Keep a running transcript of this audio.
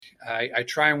I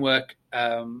try and work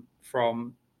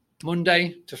from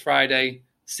Monday to Friday,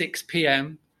 6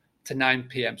 p.m. to 9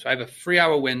 p.m. So I have a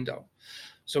 3-hour window.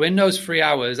 So in those 3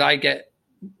 hours, I get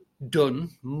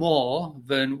done more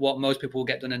than what most people will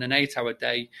get done in an 8-hour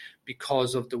day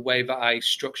because of the way that I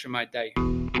structure my day.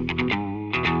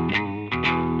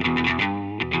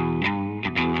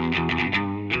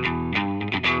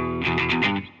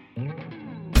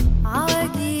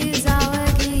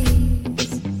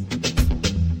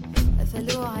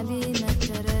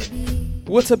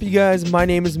 What's up, you guys? My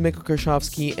name is Mikkel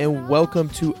Krashovsky, and welcome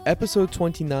to episode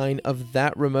 29 of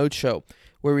That Remote Show,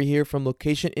 where we hear from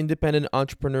location-independent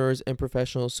entrepreneurs and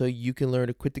professionals so you can learn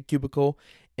to quit the cubicle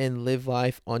and live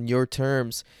life on your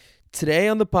terms. Today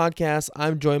on the podcast,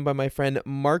 I'm joined by my friend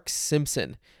Mark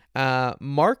Simpson.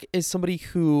 Mark is somebody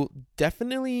who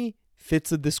definitely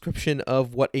fits the description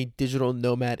of what a digital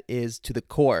nomad is to the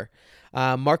core.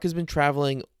 Mark has been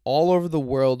traveling all over the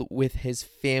world with his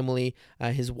family,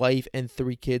 his wife, and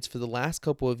 3 kids for the last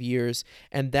couple of years.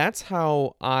 And that's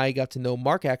how I got to know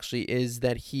Mark, actually, is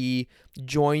that he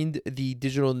joined the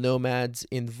Digital Nomads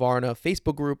in Varna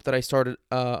Facebook group that I started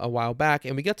a while back.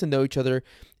 And we got to know each other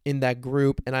in that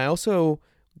group. And I also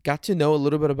got to know a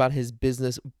little bit about his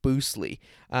business, Boostly.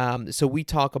 So we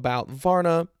talk about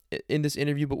Varna in this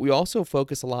interview, but we also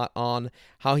focus a lot on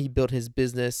how he built his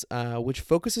business, which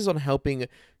focuses on helping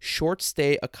short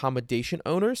stay accommodation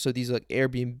owners. So these are like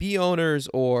Airbnb owners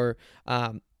or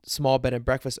small bed and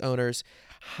breakfast owners,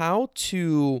 how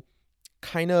to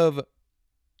kind of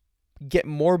get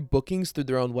more bookings through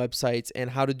their own websites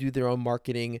and how to do their own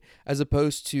marketing as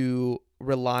opposed to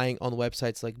relying on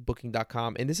websites like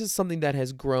booking.com. And this is something that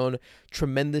has grown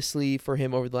tremendously for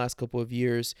him over the last couple of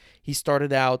years. He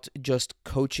started out just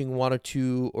coaching 1 or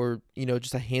 2 or,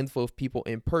 just a handful of people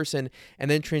in person, and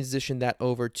then transitioned that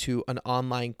over to an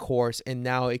online course and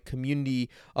now a community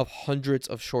of hundreds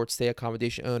of short stay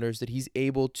accommodation owners that he's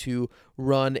able to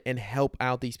run and help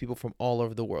out these people from all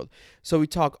over the world. So we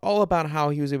talk all about how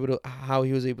he was able to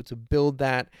build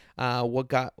that,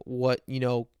 what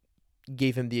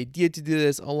gave him the idea to do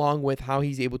this, along with how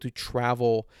he's able to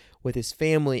travel with his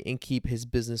family and keep his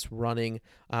business running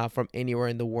from anywhere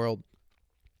in the world.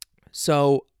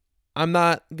 So I'm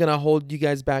not going to hold you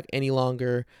guys back any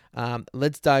longer.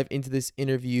 Let's dive into this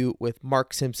interview with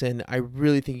Mark Simpson. I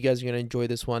really think you guys are going to enjoy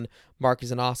this one. Mark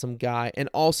is an awesome guy. And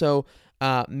also,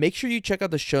 make sure you check out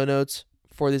the show notes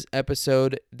for this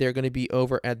episode. They're going to be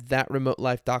over at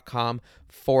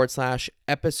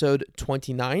thatremotelife.com/episode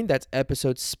 29. That's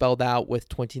episode spelled out with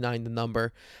 29, the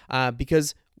number,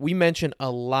 because we mention a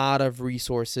lot of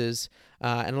resources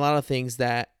and a lot of things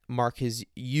that Mark has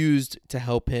used to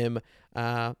help him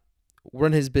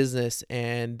run his business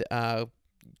and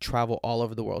travel all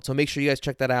over the world. So make sure you guys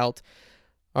check that out.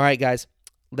 All right, guys,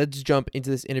 let's jump into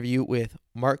this interview with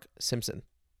Mark Simpson.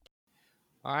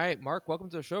 All right, Mark, welcome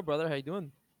to the show, brother. How you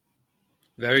doing?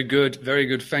 Very good, very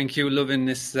good. Thank you. Loving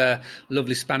this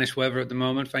lovely Spanish weather at the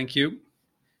moment. Thank you.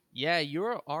 Yeah,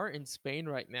 you are in Spain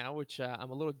right now, which I'm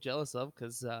a little jealous of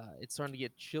because it's starting to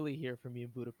get chilly here for me in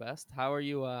Budapest. How are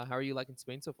you liking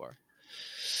Spain so far?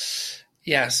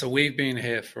 Yeah, so we've been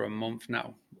here for a month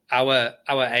now. Our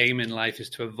aim in life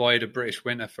is to avoid a British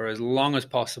winter for as long as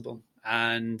possible.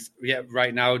 And yeah,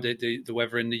 right now the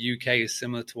weather in the UK is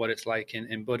similar to what it's like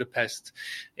in Budapest.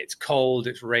 It's cold,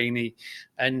 it's rainy.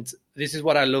 And this is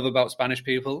what I love about Spanish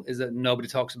people, is that nobody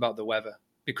talks about the weather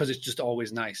because it's just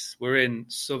always nice. We're in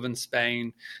southern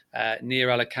Spain, near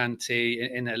Alicante,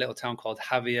 in a little town called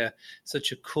Javier.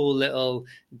 Such a cool little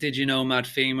digi-nomad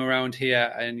theme around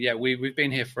here. And yeah, we've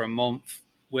been here for a month.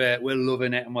 We're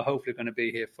loving it, and we're hopefully going to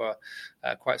be here for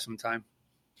quite some time.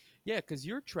 Yeah, because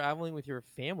you're traveling with your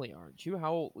family, aren't you?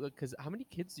 How many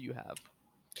kids do you have?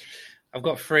 I've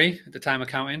got 3 at the time of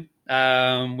counting.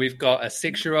 We've got a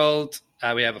 6-year-old,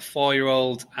 we have a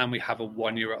 4-year-old, and we have a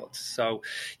 1-year-old. So,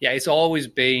 yeah, it's always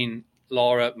been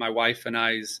Laura, my wife, and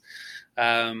I's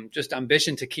just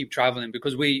ambition to keep traveling,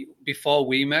 because before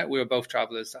we met, we were both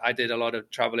travelers. I did a lot of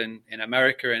traveling in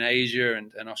America and Asia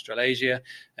and Australasia,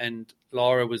 and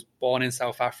Laura was born in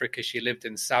South Africa. She lived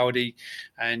in Saudi,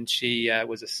 and she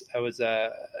was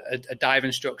a dive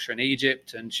instructor in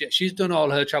Egypt, and she's done all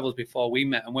her travels before we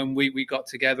met. And when we got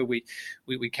together, we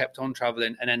kept on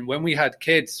traveling. And then when we had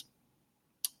kids,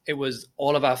 it was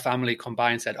all of our family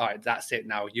combined said, all right, that's it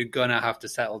now. You're going to have to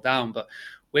settle down. But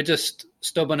we're just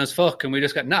stubborn as fuck, and we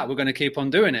just got, we're going to keep on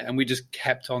doing it. And we just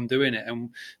kept on doing it. And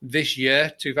this year,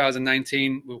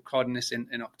 2019, we're recording this in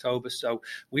October. So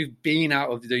we've been out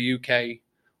of the UK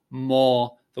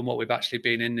more than what we've actually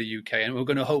been in the UK. And we're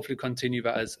going to hopefully continue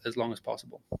that as long as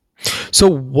possible. So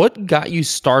what got you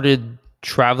started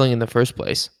traveling in the first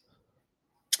place?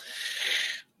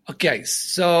 Okay,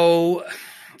 so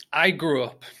I grew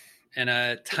up in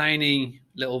a tiny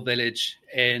little village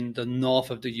in the north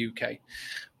of the UK.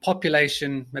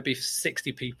 Population, maybe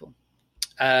 60 people.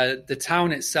 The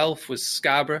town itself was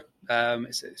Scarborough.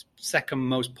 It's the second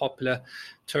most popular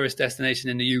tourist destination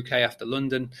in the UK after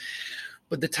London.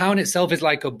 But the town itself is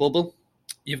like a bubble.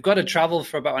 You've got to travel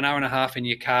for about an hour and a half in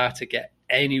your car to get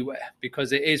anywhere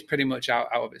because it is pretty much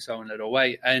out of its own little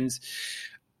way. And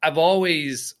I've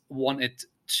always wanted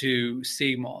to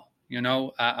see more.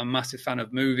 I'm a massive fan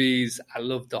of movies. I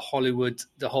love the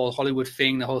whole Hollywood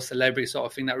thing, the whole celebrity sort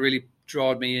of thing that really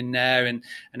drawed me in there. And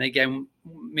again,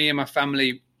 me and my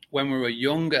family, when we were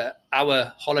younger,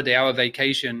 our holiday, our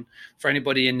vacation, for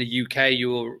anybody in the UK, you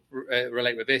will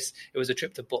relate with this, it was a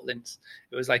trip to Butlins.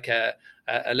 It was like a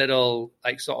little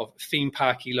like sort of theme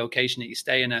parky location that you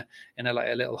stay in a like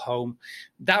a little home.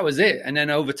 That was it. And then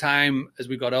over time, as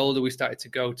we got older, we started to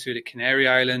go to the Canary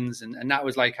Islands, and that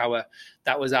was like our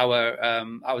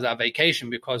vacation,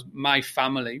 because my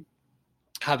family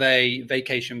have a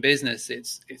vacation business.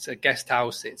 It's a guest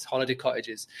house, it's holiday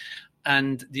cottages.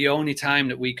 And the only time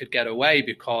that we could get away,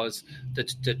 because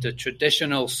the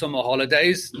traditional summer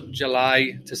holidays,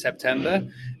 July to September,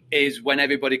 is when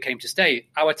everybody came to stay.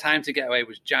 Our time to get away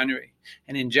was January.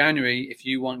 And in January, if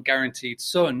you want guaranteed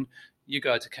sun, you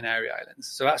go to Canary Islands.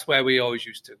 So that's where we always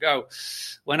used to go.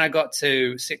 When I got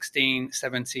to 16,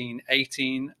 17,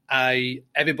 18,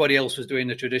 everybody else was doing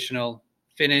the traditional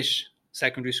finish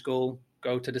secondary school,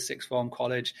 go to the sixth form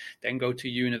college, then go to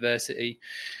university.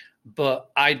 But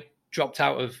I dropped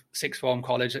out of sixth form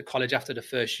college after the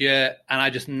first year, and I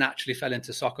just naturally fell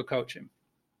into soccer coaching.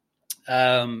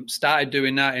 Started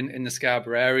doing that in the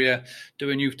Scarborough area,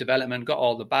 doing youth development, got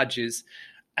all the badges.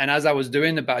 And as I was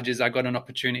doing the badges, I got an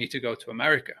opportunity to go to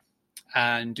America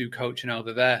and do coaching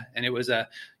over there. And it was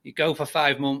you go for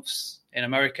 5 months in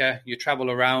America, you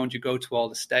travel around, you go to all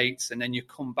the states, and then you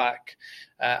come back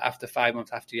after 5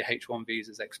 months after your H1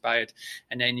 visa's expired.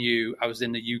 And then I was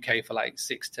in the UK for like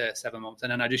 6 to 7 months.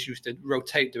 And then I just used to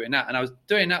rotate doing that. And I was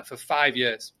doing that for 5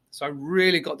 years. So I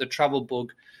really got the travel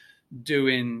bug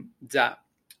doing that.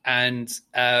 And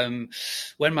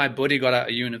when my buddy got out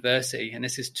of university, and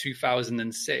this is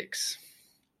 2006,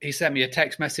 he sent me a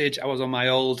text message. I was on my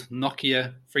old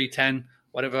Nokia 310,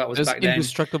 whatever that was back then.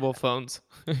 Indestructible phones.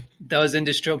 That was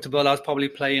indestructible. I was probably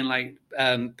playing like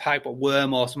Pipe or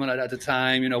Worm or something like that at the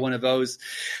time, one of those.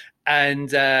 And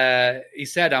he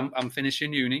said, I'm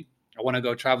finishing uni. I want to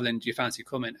go traveling. Do you fancy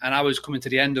coming? And I was coming to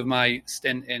the end of my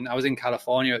stint I was in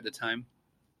California at the time.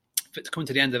 Coming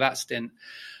to the end of that stint.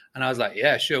 And I was like,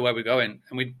 yeah, sure, where are we going?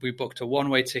 And we booked a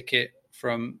one-way ticket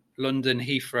from London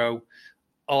Heathrow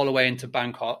all the way into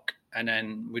Bangkok. And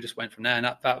then we just went from there. And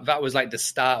that was like the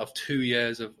start of 2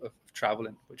 years of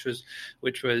traveling, which was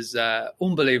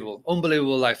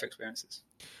unbelievable life experiences.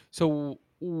 So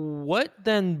what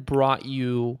then brought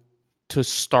you to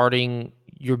starting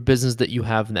your business that you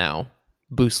have now,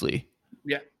 Boostly?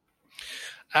 Yeah.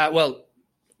 Well,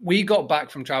 we got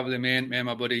back from traveling, me and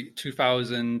my buddy,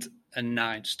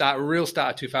 2009, start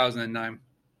of 2009.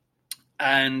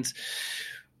 And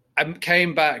I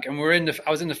came back, and I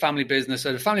was in the family business.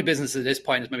 So the family business at this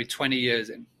point is maybe 20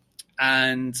 years in.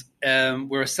 And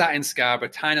we were sat in Scarborough,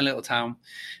 tiny little town,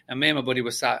 and me and my buddy were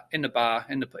sat in the bar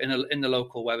in the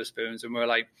local Wetherspoons, and we were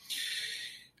like,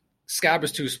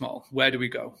 Scarborough's too small. Where do we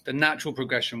go? The natural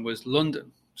progression was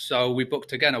London. So we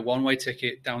booked, again, a one-way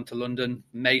ticket down to London,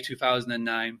 May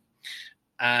 2009,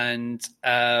 and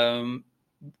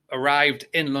arrived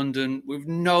in London with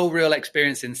no real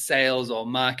experience in sales or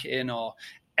marketing or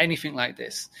anything like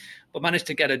this, but managed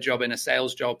to get a job in a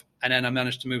sales job. And then I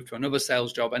managed to move to another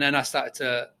sales job. And then I started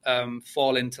to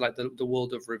fall into like the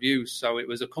world of reviews. So it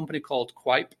was a company called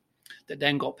Quip that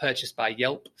then got purchased by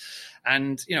Yelp.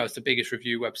 And, it's the biggest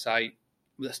review website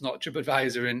that's not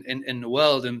TripAdvisor in the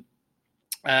world. And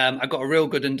I got a real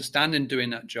good understanding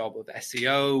doing that job of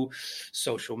SEO,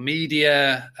 social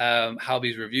media, how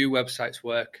these review websites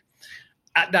work.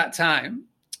 At that time,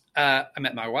 I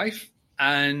met my wife,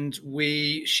 and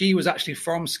she was actually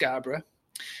from Scarborough,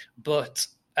 but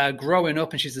growing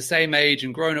up, and she's the same age,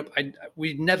 and growing up,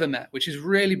 we'd never met, which is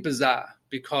really bizarre,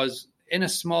 because in a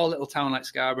small little town like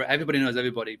Scarborough, everybody knows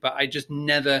everybody, but I just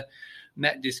never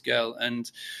met this girl.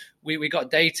 And we got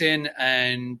dating,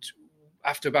 and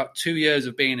after about 2 years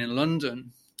of being in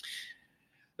London,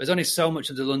 there's only so much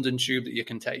of the London tube that you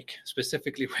can take,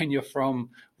 specifically when you're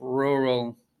from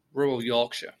rural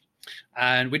Yorkshire.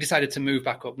 And we decided to move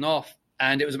back up north.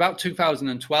 And it was about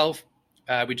 2012.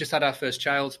 We just had our first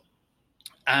child.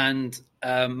 And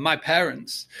my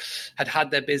parents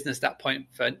had their business at that point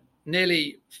for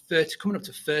nearly 30, coming up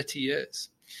to 30 years.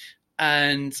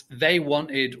 And they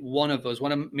wanted one of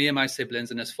me and my siblings,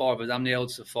 and there's four of us, I'm the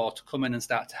eldest of four, to come in and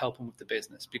start to help them with the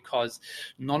business, because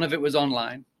none of it was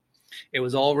online. It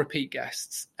was all repeat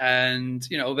guests. And,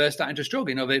 they're starting to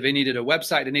struggle. They needed a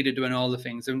website, they needed doing all the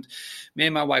things. And me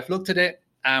and my wife looked at it,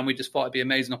 and we just thought it'd be an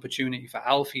amazing opportunity for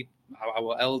Alfie,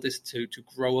 our eldest, to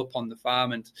grow up on the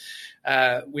farm. And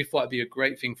we thought it'd be a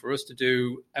great thing for us to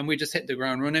do. And we just hit the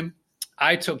ground running.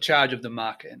 I took charge of the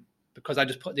marketing, because I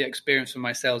just put the experience from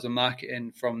my sales and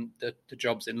marketing from the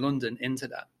jobs in London into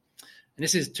that. And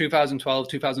this is 2012,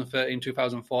 2013,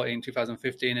 2014,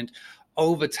 2015. And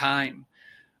over time,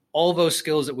 all those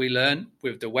skills that we learned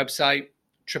with the website,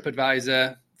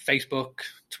 TripAdvisor, Facebook,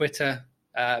 Twitter,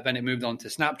 then it moved on to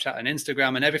Snapchat and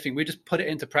Instagram and everything. We just put it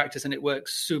into practice, and it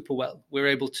works super well. We're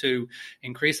able to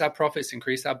increase our profits,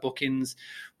 increase our bookings.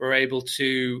 We're able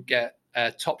to get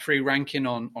top 3 ranking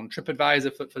on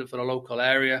TripAdvisor for the local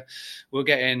area. We're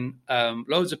getting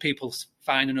loads of people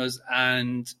finding us,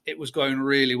 and it was going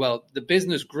really well. The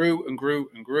business grew and grew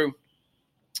and grew.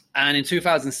 And in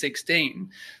 2016,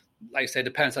 like I said,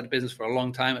 the parents had the business for a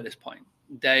long time at this point.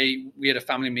 We had a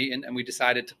family meeting, and we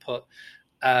decided to put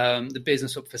the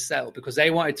business up for sale because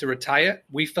they wanted to retire.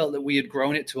 We felt that we had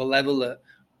grown it to a level that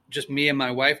just me and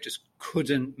my wife just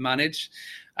couldn't manage.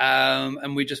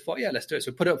 And we just thought, yeah, let's do it.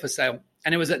 So we put it up for sale.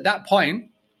 And it was at that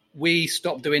point, we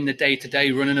stopped doing the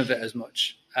day-to-day running of it as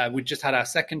much. We just had our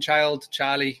second child,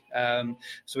 Charlie.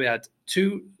 So we had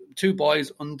two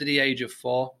boys under the age of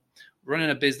 4,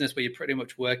 running a business where you're pretty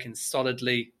much working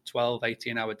solidly 12,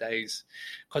 18-hour days.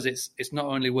 Because it's not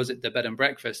only was it the bed and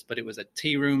breakfast, but it was a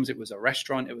tea rooms, it was a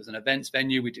restaurant, it was an events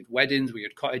venue. We did weddings, we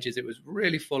had cottages. It was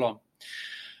really full on.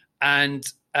 And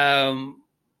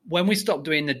when we stopped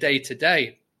doing the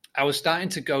day-to-day, I was starting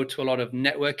to go to a lot of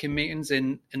networking meetings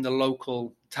in the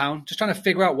local town, just trying to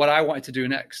figure out what I wanted to do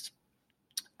next.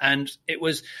 And it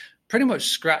was pretty much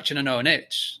scratching an own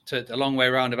itch. To the long way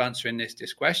around of answering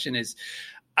this question is,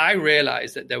 I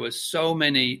realized that there were so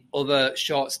many other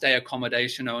short stay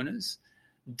accommodation owners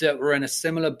that were in a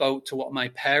similar boat to what my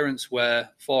parents were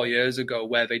 4 years ago,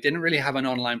 where they didn't really have an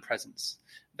online presence.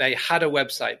 They had a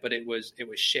website, but it was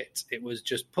shit. It was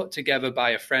just put together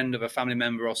by a friend of a family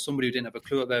member or somebody who didn't have a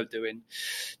clue what they were doing.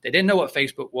 They didn't know what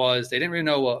Facebook was. They didn't really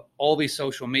know what all these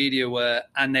social media were.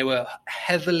 And they were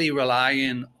heavily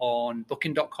relying on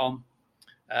Booking.com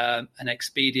and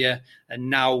Expedia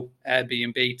and now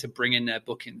Airbnb to bring in their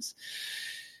bookings.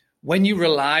 When you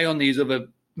rely on these other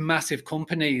massive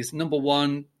companies, number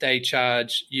one, they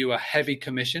charge you a heavy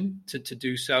commission to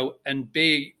do so. And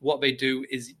B, what they do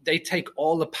is they take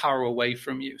all the power away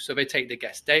from you. So they take the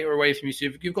guest data away from you. So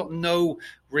you've got no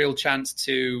real chance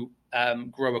to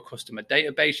grow a customer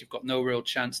database. You've got no real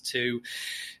chance to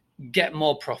get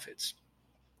more profits.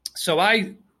 So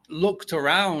I looked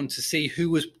around to see who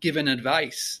was giving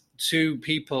advice to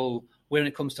people when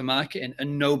it comes to marketing,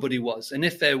 and nobody was. And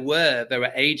if there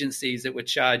were agencies that were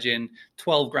charging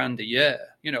 12 grand a year,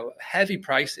 heavy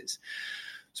prices.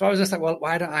 So I was just like, well,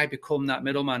 why don't I become that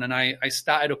middleman? And I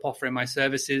started up offering my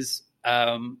services.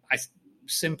 I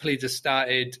simply just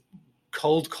started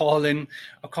cold calling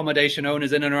accommodation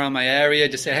owners in and around my area,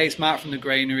 just say, hey, it's Mark from the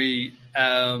Granary.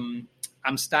 I'm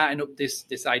starting up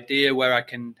this idea where I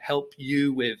can help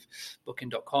you with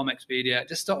Booking.com, Expedia.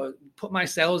 Just sort of put my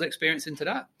sales experience into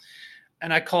that.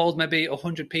 And I called maybe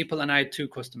 100 people and I had 2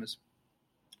 customers.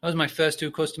 Those were my first 2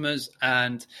 customers.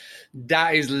 And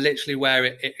that is literally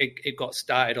where it got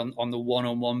started on the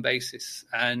one-on-one basis.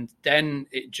 And then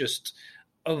it just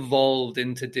evolved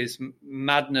into this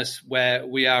madness where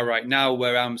we are right now,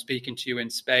 where I'm speaking to you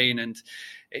in Spain. And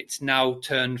it's now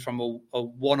turned from a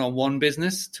one-on-one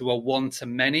business to a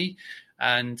one-to-many.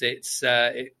 And it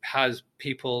has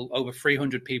people, over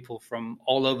 300 people from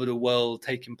all over the world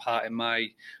taking part in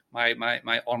my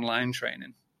online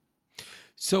training.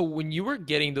 So when you were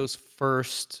getting those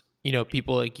first,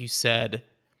 people, like you said,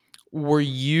 were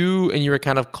you, and you were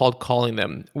kind of calling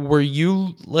them, were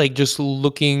you like just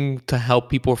looking to help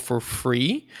people for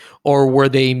free, or were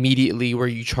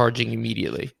you charging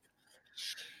immediately?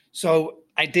 So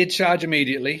I did charge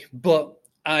immediately, but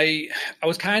I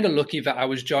was kind of lucky that I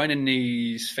was joining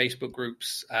these Facebook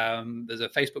groups. There's a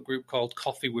Facebook group called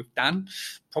Coffee with Dan.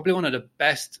 Probably one of the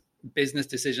best business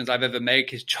decisions I've ever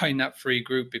made is join that free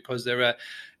group, because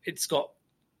it's got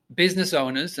business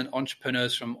owners and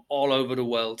entrepreneurs from all over the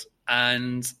world.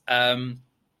 And the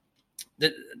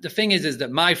thing is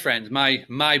that my friends,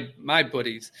 my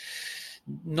buddies,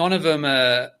 none of them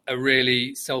are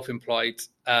really self-employed.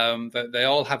 They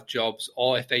all have jobs,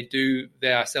 or if they do,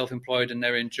 they are self-employed and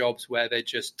they're in jobs where they're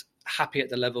just happy at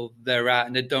the level they're at,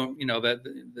 and they don't,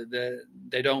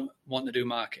 they don't want to do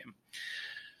marketing.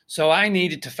 So I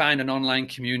needed to find an online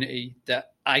community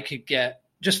that I could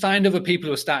find other people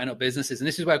who are starting up businesses. And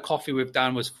this is where Coffee with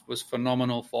Dan was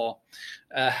phenomenal for,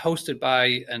 hosted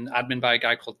by and admin by a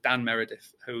guy called Dan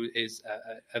Meredith, who is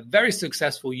a very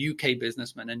successful UK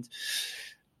businessman. And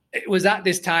it was at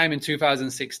this time in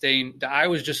 2016 that I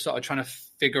was just sort of trying to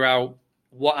figure out,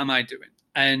 what am I doing?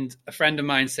 And a friend of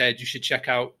mine said, you should check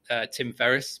out Tim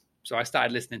Ferriss. So I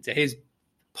started listening to his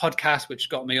podcast, which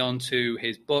got me onto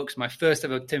his books. My first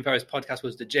ever Tim Ferriss podcast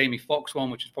was the Jamie Foxx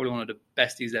one, which is probably one of the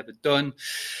best he's ever done.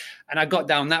 And I got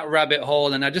down that rabbit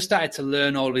hole, and I just started to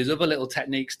learn all these other little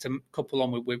techniques to couple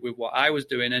on with what I was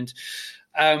doing. And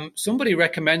somebody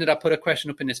recommended, I put a question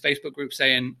up in this Facebook group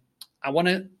saying, I want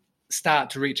to start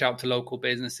to reach out to local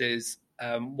businesses.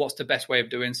 What's the best way of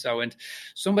doing so? And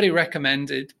somebody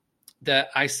recommended that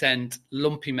I send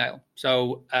lumpy mail.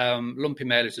 So lumpy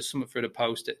mail is just something through the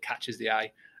post that catches the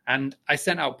eye. And I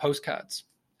sent out postcards.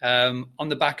 On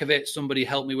the back of it, somebody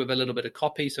helped me with a little bit of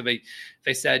copy. So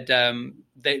they said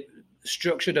they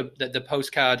structured the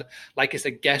postcard like it's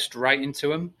a guest writing to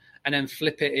them, and then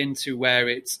flip it into where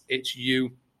it's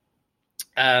you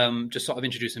just sort of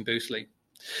introducing Boostly.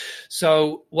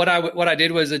 So what I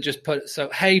did was I just put,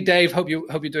 hey Dave, hope you're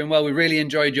doing well. We really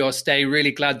enjoyed your stay.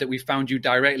 Really glad that we found you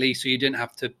directly, so you didn't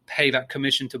have to pay that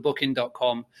commission to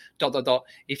booking.com. ...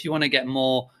 If you want to get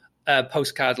more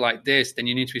postcards like this, then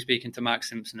you need to be speaking to Mark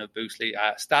Simpson of Boostly.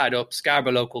 Started up,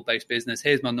 Scarborough local based business.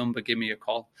 Here's my number. Give me a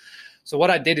call. So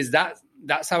what I did is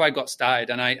that's how I got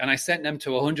started, and I sent them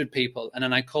to 100 people, and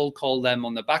then I cold called them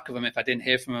on the back of them if I didn't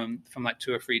hear from them from like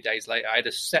 2 or 3 days later. I had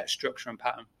a set structure and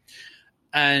pattern.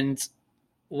 And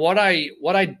what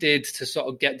I did to sort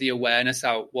of get the awareness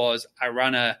out was I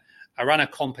ran a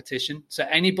competition. So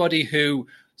anybody who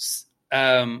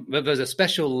there's a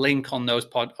special link on those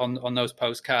on those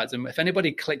postcards, and if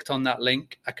anybody clicked on that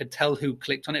link, I could tell who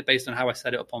clicked on it based on how I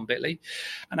set it up on Bitly.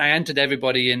 And I entered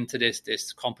everybody into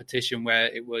this competition where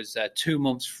it was 2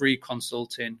 months free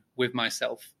consulting with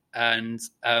myself, and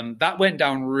that went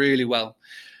down really well.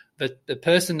 The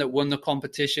person that won the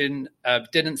competition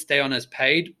didn't stay on as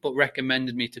paid, but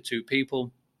recommended me to 2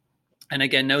 people. And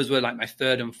again, those were like my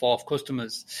 3rd and 4th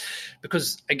customers,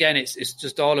 because again, it's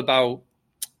just all about,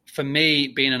 for me,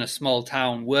 being in a small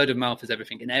town, word of mouth is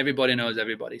everything, and everybody knows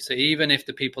everybody. So even if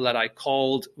the people that I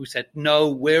called who said, no,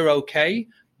 we're okay,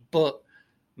 but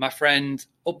my friend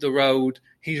up the road,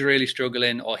 he's really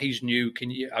struggling, or he's new,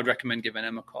 I'd recommend giving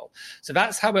him a call. So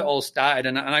that's how it all started.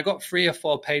 And I got 3 or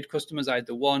 4 paid customers. I had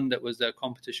the one that was the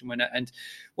competition winner. And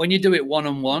when you do it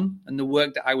one-on-one, and the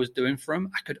work that I was doing for him,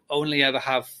 I could only ever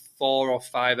have 4 or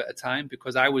 5 at a time,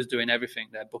 because I was doing everything,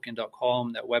 their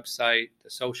booking.com, their website, the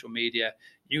social media,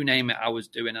 you name it, I was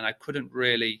doing, and I couldn't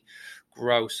really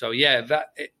grow. So yeah,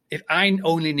 if I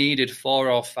only needed 4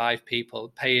 or 5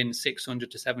 people paying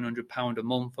 £600 to £700 a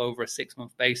month over a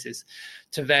 6-month basis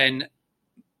to then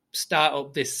start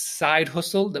up this side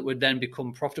hustle that would then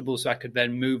become profitable, so I could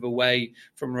then move away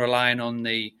from relying on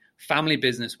the family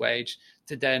business wage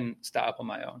to then start up on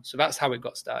my own. So that's how it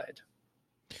got started.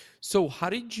 So how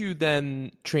did you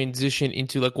then transition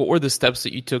into, like, what were the steps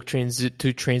that you took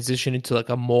to transition into like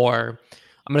a more,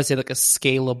 I'm going to say like a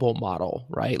scalable model,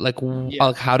 right? Like,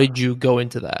 like how did you go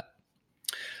into that?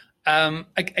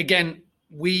 Again,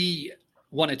 we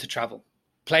wanted to travel,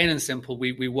 plain and simple.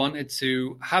 We wanted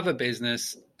to have a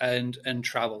business and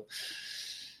travel.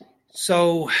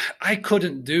 So I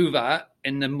couldn't do that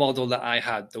in the model that I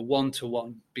had, the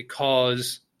one-to-one,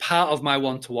 because part of my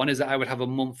one-to-one is that I would have a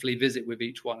monthly visit with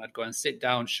each one. I'd go and sit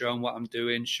down, show them what I'm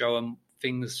doing, show them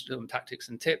things, show them tactics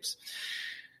and tips.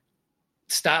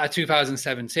 Start of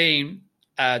 2017,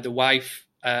 the wife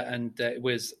and it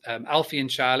was Alfie and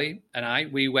Charlie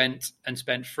and we went and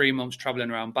spent 3 months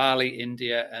traveling around Bali,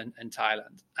 India, and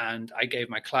Thailand. And I gave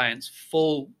my clients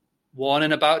full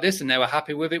warning about this, and they were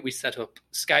happy with it. We set up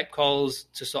Skype calls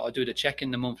to sort of do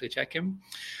the monthly check-in.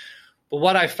 But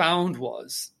what I found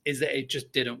is that it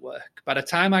just didn't work. By the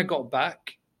time I got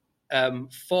back,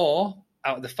 4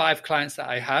 out of the 5 clients that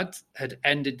I had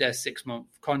ended their 6-month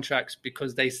contracts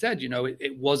because they said,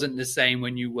 it wasn't the same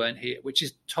when you weren't here, which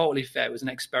is totally fair. It was an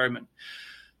experiment.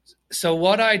 So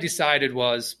what I decided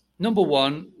was, number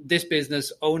one, this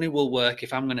business only will work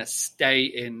if I'm going to stay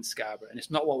in Scarborough. And it's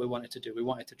not what we wanted to do. We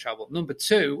wanted to travel. Number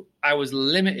two, I was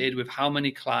limited with how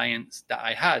many clients that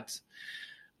I had.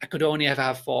 I could only ever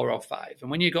have 4 or 5. And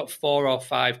when you got 4 or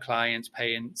 5 clients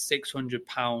paying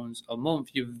 £600 a month,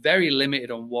 you're very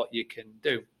limited on what you can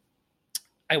do.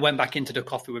 I went back into the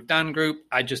Coffee with Dan group.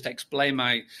 I just explained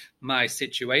my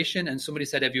situation. And somebody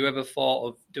said, have you ever thought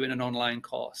of doing an online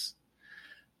course?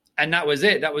 And that was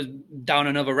it. That was down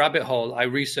another rabbit hole. I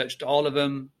researched all of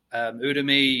them.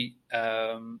 Udemy,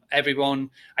 everyone.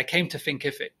 I came to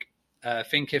Thinkific.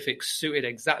 Thinkific suited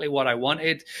exactly what I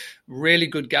wanted. Really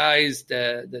good guys.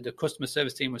 The customer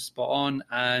service team was spot on,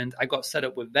 and I got set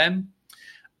up with them.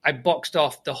 I boxed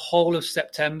off the whole of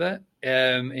September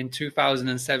in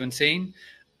 2017,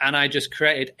 and I just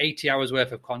created 80 hours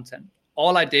worth of content.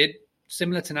 All I did,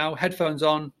 similar to now, headphones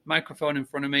on, microphone in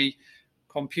front of me,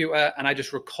 computer, and I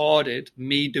just recorded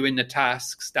me doing the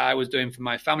tasks that I was doing for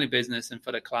my family business and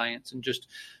for the clients, and just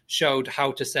showed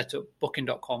how to set up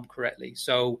booking.com correctly.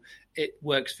 So it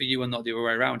works for you and not the other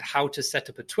way around. How to set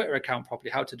up a Twitter account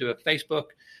properly, how to do a Facebook,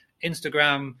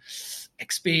 Instagram,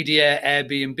 Expedia,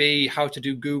 Airbnb, how to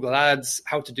do Google Ads,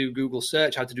 how to do Google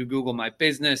search, how to do Google My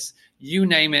Business, you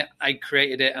name it. I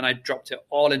created it and I dropped it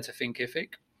all into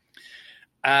Thinkific.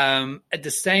 At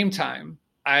the same time,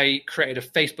 I created a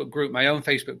Facebook group, my own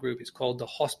Facebook group. It's called the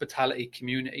Hospitality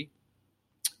Community.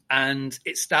 And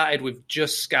it started with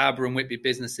just Scarborough and Whitby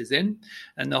businesses in.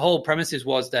 And the whole premises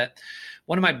was that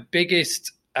one of my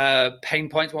biggest pain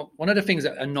points, one of the things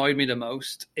that annoyed me the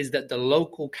most is that the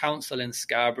local council in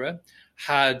Scarborough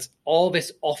had all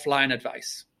this offline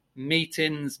advice,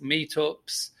 meetings,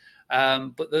 meetups,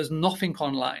 but there's nothing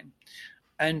online.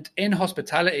 And in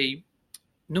hospitality,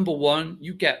 number one,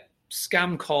 you get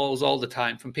scam calls all the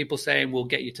time from people saying, we'll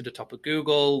get you to the top of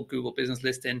Google business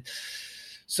listing.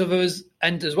 So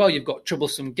and as well, you've got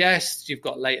troublesome guests, you've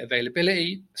got late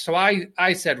availability. So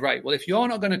I said, right, well, if you're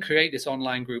not going to create this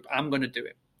online group, I'm going to do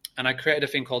it. And I created a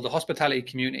thing called the Hospitality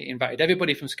Community, invited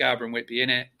everybody from Scarborough and Whitby in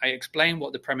it. I explained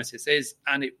what the premises is,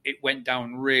 and it went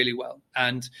down really well.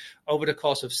 And over the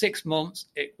course of 6 months,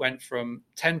 it went from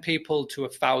 10 people to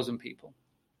 1,000 people.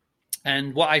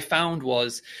 And what I found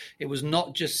was it was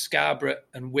not just Scarborough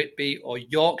and Whitby or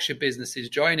Yorkshire businesses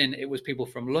joining. It was people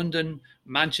from London,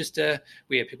 Manchester.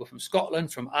 We had people from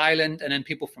Scotland, from Ireland, and then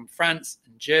people from France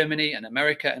and Germany and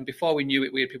America. And before we knew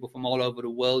it, we had people from all over the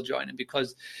world joining,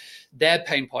 because their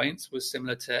pain points was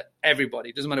similar to everybody.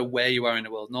 It doesn't matter where you are in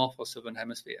the world, North or Southern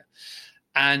Hemisphere.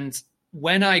 And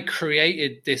when I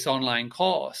created this online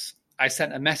course, I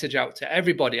sent a message out to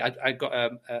everybody. I got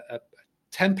a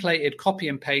templated, copy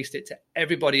and paste it to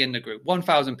everybody in the group,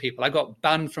 1,000 people. I got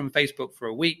banned from Facebook for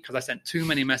a week because I sent too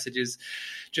many messages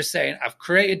just saying, I've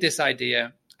created this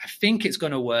idea. I think it's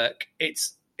going to work. It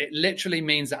literally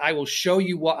means that I will show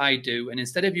you what I do. And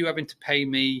instead of you having to pay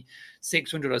me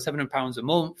 £600 or £700 a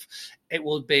month, it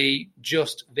will be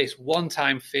just this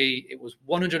one-time fee. It was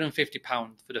 £150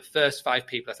 for the first 5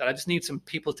 people. I said, I just need some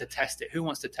people to test it. Who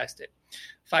wants to test it?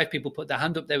 5 people put their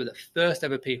hand up. They were the first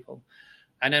ever people.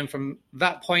 And then from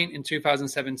that point in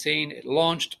 2017, it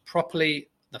launched properly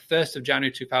the 1st of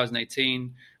January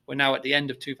 2018. We're now at the end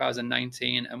of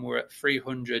 2019 and we're at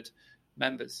 300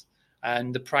 members.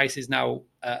 And the price is now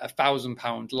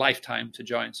 £1,000 lifetime to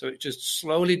join. So it's just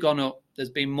slowly gone up.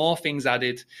 There's been more things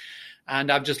added.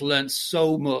 And I've just learned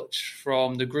so much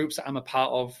from the groups that I'm a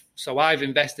part of. So I've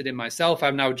invested in myself.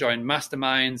 I've now joined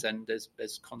masterminds, and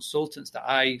there's consultants that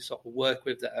I sort of work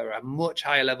with that are at a much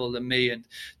higher level than me, and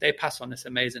they pass on this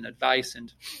amazing advice.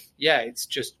 And yeah, it's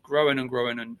just growing and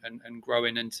growing and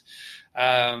growing. And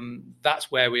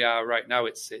that's where we are right now.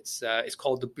 It's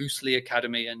called the Boostly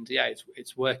Academy, and yeah,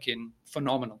 it's working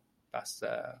phenomenal. That's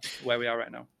where we are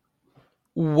right now.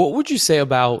 What would you say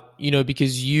about,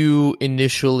 because you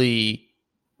initially,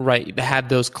 right, had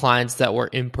those clients that were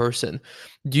in person.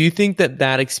 Do you think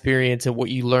that experience and what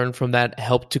you learned from that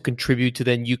helped to contribute to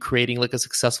then you creating like a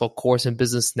successful course in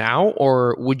business now?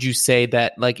 Or would you say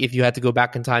that like if you had to go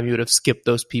back in time, you would have skipped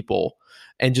those people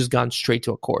and just gone straight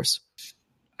to a course?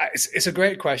 It's a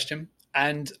great question.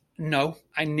 And no,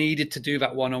 I needed to do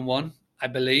that one-on-one, I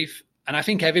believe. And I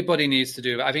think everybody needs to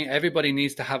do that. I think everybody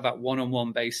needs to have that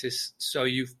one-on-one basis. So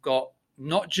you've got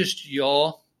not just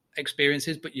your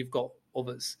experiences, but you've got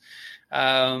others.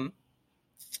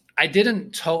 I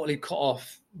didn't totally cut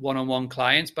off one-on-one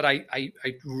clients, but I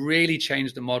really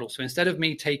changed the model. So instead of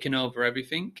me taking over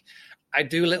everything, I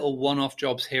do little one-off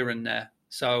jobs here and there.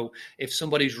 So if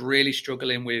somebody's really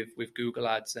struggling with Google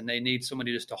Ads and they need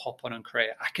somebody just to hop on and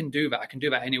create, I can do that. I can do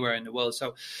that anywhere in the world.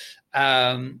 So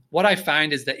what I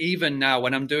find is that even now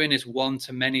when I'm doing this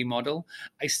one-to-many model,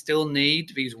 I still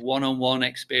need these one-on-one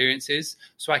experiences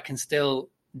so I can still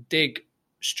dig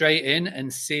straight in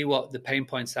and see what the pain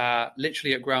points are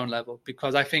literally at ground level.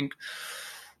 Because I think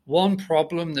one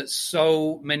problem that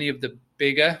so many of the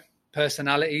bigger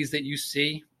personalities that you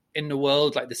see in the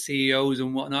world, like the CEOs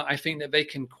and whatnot, I think that they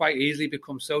can quite easily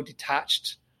become so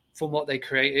detached from what they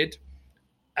created.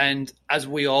 And as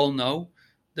we all know,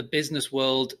 the business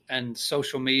world and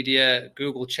social media,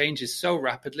 Google changes so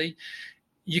rapidly.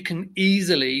 you can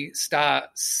easily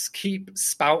keep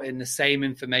spouting the same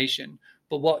information.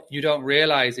 But what you don't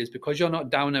realize is, because you're not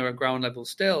down there at ground level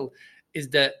still, is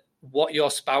that what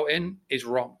you're spouting is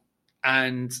wrong.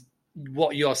 And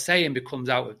what you're saying becomes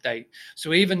out of date.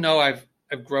 So even though I've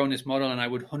grown this model, and I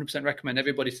would 100% recommend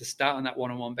everybody to start on that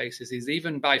one-on-one basis, is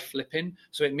even by flipping.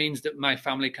 So it means that my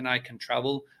family and I can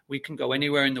travel. We can go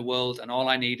anywhere in the world, and all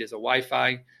I need is a Wi-Fi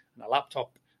and a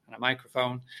laptop and a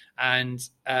microphone. And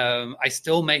I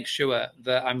still make sure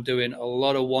that I'm doing a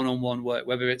lot of one-on-one work,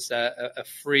 whether it's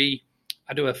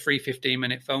I do a free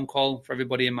 15-minute phone call for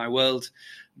everybody in my world.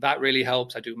 That really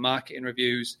helps. I do marketing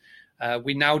reviews.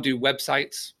 We now do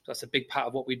websites. That's a big part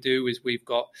of what we do. Is we've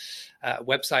got a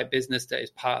website business that is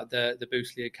part of the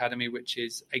Boostly Academy, which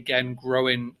is, again,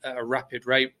 growing at a rapid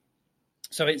rate.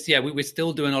 So we're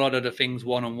still doing a lot of the things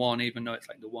one-on-one, even though it's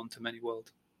like the one-to-many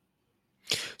world.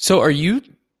 So are you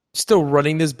still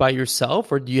running this by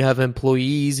yourself, or do you have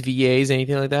employees, VAs,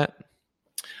 anything like that?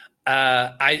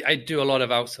 I do a lot of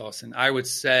outsourcing. I would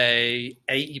say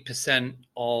 80%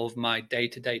 of my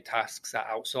day-to-day tasks are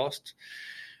outsourced.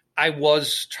 I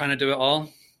was trying to do it all,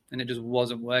 and it just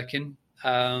wasn't working.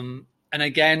 And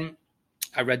again,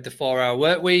 I read the 4-Hour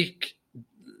Work Week.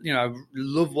 I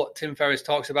love what Tim Ferriss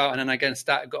talks about. And then again,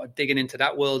 got digging into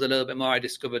that world a little bit more. I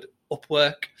discovered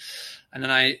Upwork, and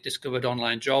then I discovered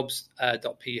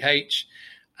onlinejobs.ph.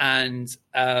 And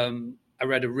I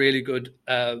read a really good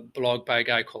blog by a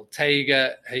guy called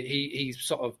Tager. He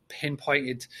sort of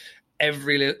pinpointed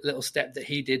every little step that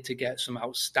he did to get some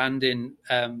outstanding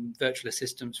virtual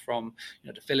assistants from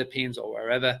the Philippines or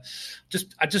wherever.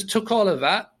 I just took all of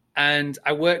that, and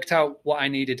I worked out what I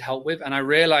needed help with, and I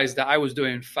realized that I was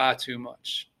doing far too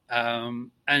much. I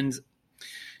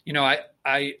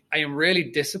am really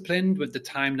disciplined with the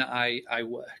time that I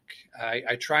work.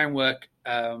 I try and work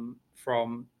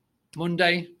from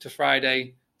Monday to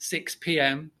Friday, 6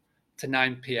 p.m. to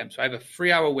 9 p.m. So I have a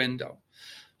 3-hour window.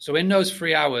 So in those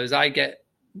 3 hours, I get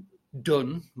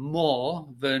done more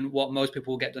than what most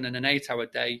people will get done in an 8-hour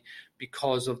day,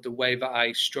 because of the way that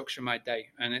I structure my day.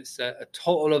 And it's a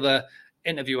total other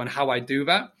interview on how I do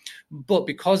that. But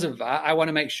because of that, I want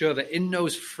to make sure that in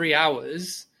those 3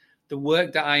 hours, the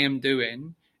work that I am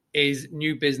doing is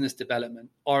new business development,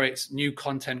 or it's new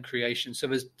content creation. So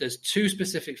there's 2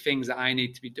 specific things that I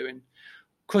need to be doing: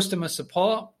 customer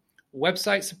support,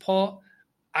 website support.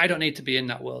 I don't need to be in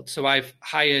that world. So I've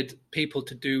hired people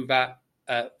to do that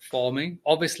for me.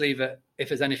 Obviously, that if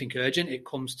there's anything urgent, it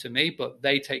comes to me, but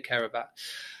they take care of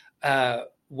that.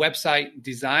 Website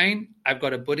design, I've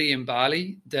got a buddy in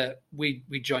Bali that we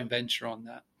joint venture on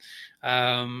that.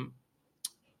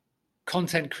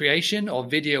 Content creation or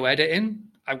video editing,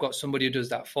 I've got somebody who does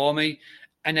that for me.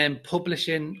 And then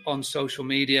publishing on social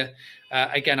media,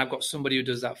 again, I've got somebody who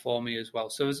does that for me as well.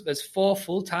 So there's 4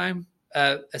 full-time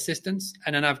assistants,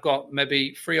 and then I've got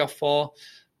maybe 3 or 4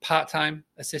 part-time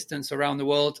assistants around the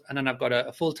world, and then I've got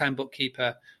a full-time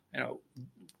bookkeeper,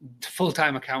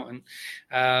 full-time accountant,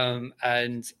 and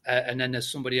then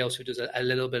there's somebody else who does a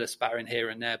little bit of sparring here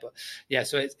and there. But yeah,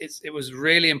 so it was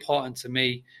really important to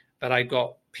me that I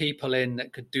got people in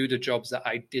that could do the jobs that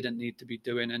I didn't need to be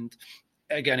doing. And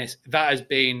again, that has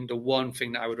been the one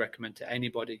thing that I would recommend to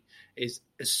anybody, is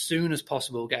as soon as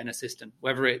possible, get an assistant,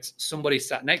 whether it's somebody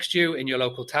sat next to you in your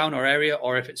local town or area,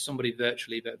 or if it's somebody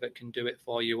virtually that can do it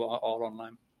for you or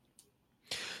online.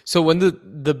 So when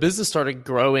the business started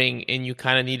growing and you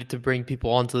kind of needed to bring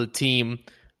people onto the team,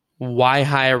 why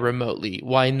hire remotely?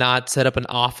 Why not set up an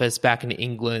office back in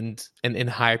England and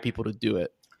hire people to do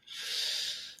it?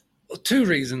 Well, 2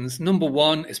 reasons. Number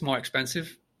one, it's more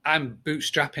expensive. I'm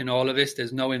bootstrapping all of this.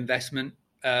 There's no investment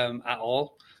at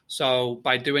all. So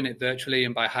by doing it virtually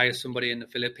and by hiring somebody in the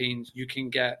Philippines, you can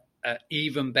get an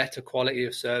even better quality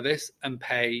of service and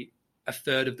pay a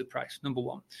third of the price, number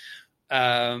one.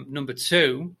 Number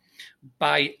two,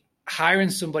 by hiring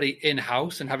somebody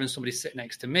in-house and having somebody sit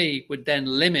next to me would then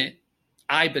limit,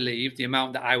 I believe, the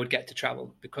amount that I would get to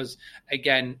travel. Because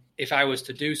again, if I was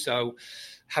to do so,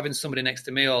 having somebody next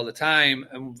to me all the time,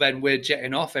 and then we're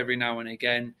jetting off every now and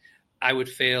again, I would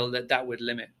feel that would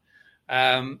limit.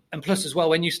 And plus as well,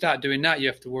 when you start doing that, you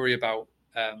have to worry about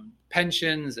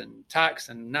pensions and tax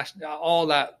and all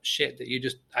that shit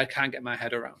that I can't get my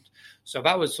head around. So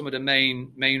that was some of the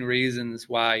main reasons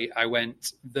why I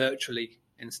went virtually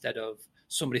instead of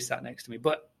somebody sat next to me.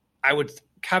 But I would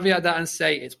caveat that and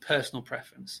say it's personal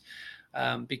preference,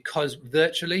 because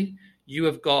virtually you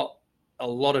have got a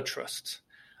lot of trust.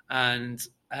 And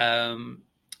I'm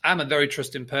a very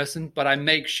trusting person, but I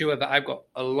make sure that I've got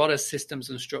a lot of systems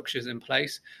and structures in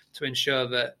place to ensure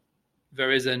that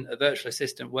there isn't a virtual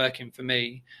assistant working for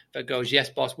me that goes, yes,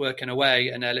 boss, working away,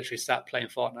 and they're literally sat playing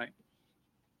Fortnite.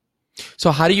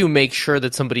 So how do you make sure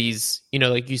that somebody's,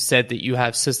 like you said, that you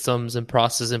have systems and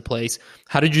processes in place?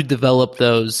 How did you develop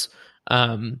those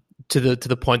to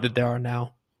the point that there are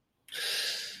now?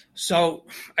 So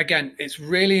again, it's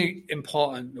really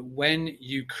important that when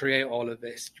you create all of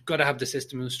this, you've got to have the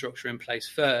system and structure in place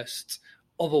first.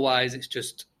 Otherwise, it's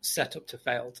just set up to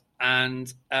fail.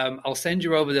 And I'll send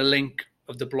you over the link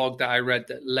of the blog that I read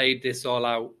that laid this all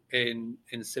out in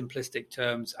simplistic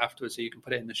terms afterwards, so you can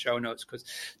put it in the show notes, because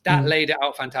that laid it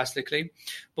out fantastically.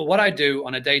 But what I do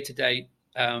on a day-to-day,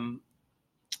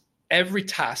 every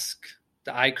task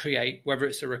that I create, whether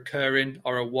it's a recurring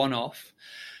or a one-off,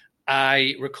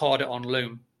 I record it on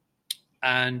Loom.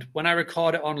 And when I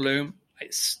record it on Loom,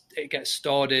 it gets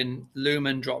stored in Loom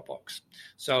and Dropbox.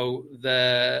 So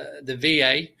the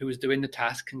VA who is doing the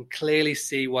task can clearly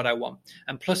see what I want.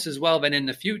 And plus as well, then in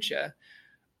the future,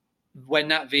 when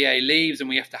that VA leaves and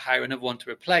we have to hire another one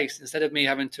to replace, instead of me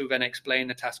having to then explain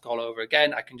the task all over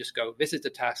again, I can just go, this is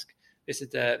the task, this is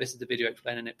the video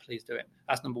explaining it, please do it.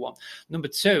 That's number one. Number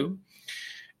two,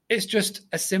 it's just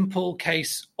a simple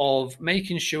case of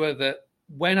making sure that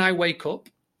when I wake up,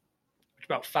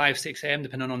 about 5, 6 a.m.,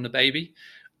 depending on the baby,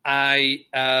 I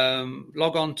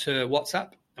log on to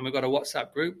WhatsApp, and we've got a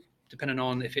WhatsApp group, depending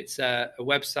on if it's a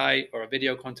website or a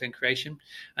video content creation,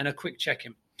 and a quick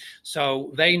check-in.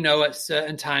 So they know at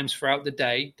certain times throughout the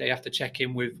day, they have to check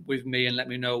in with me and let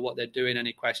me know what they're doing,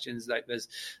 any questions. Like there's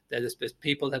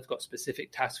people that have got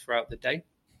specific tasks throughout the day.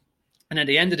 And at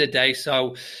the end of the day,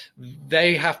 so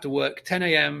they have to work 10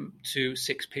 a.m. to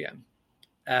 6 p.m.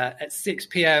 At 6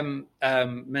 p.m.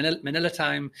 Manila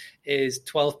time is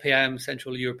 12 p.m.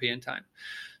 Central European time.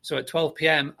 So at 12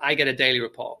 p.m., I get a daily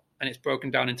report, and it's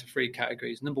broken down into 3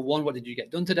 categories. Number 1, what did you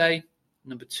get done today?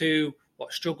 Number 2,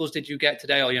 what struggles did you get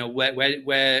today? Or,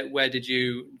 where did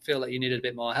you feel that you needed a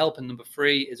bit more help? And number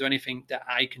 3, is there anything that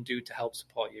I can do to help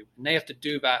support you? And they have to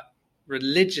do that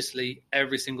religiously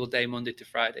every single day, Monday to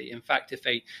Friday. In fact, if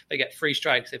they get 3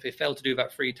 strikes, if they fail to do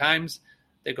that 3 times,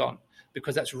 they're gone,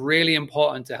 because that's really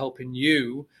important to helping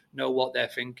you know what they're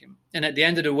thinking. And at the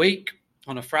end of the week,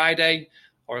 on a Friday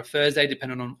or a Thursday,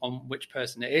 depending on which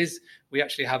person it is, we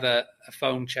actually have a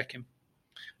phone check-in.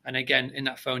 And again, in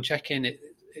that phone check-in,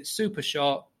 it's super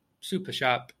short, super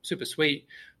sharp, super sweet,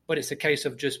 but it's a case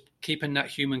of just keeping that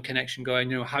human connection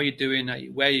going. How you doing?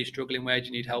 Where are you struggling? Where do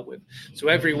you need help with? So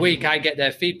every week I get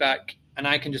their feedback, and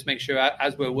I can just make sure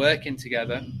as we're working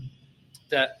together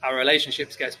that our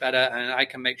relationships gets better, and I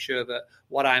can make sure that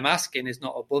what I'm asking is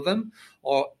not above them,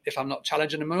 or if I'm not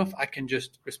challenging them enough, I can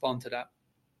just respond to that.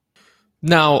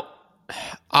 Now,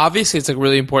 obviously it's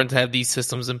really important to have these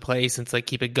systems in place and to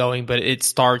keep it going, but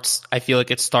I feel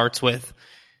like it starts with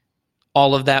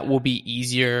all of that will be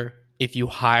easier if you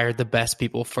hire the best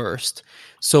people first.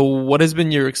 So what has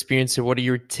been your experience, or what are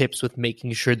your tips with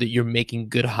making sure that you're making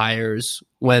good hires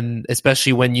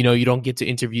especially when you don't get to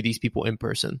interview these people in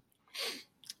person?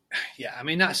 Yeah, I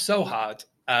mean, that's so hard.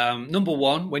 Number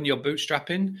 1, when you're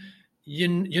bootstrapping,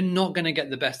 you're not going to get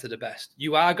the best of the best.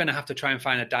 You are going to have to try and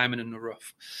find a diamond in the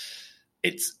rough.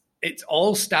 It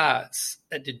all starts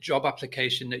at the job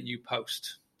application that you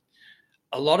post.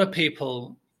 A lot of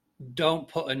people don't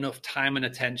put enough time and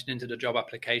attention into the job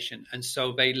application, and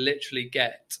so they literally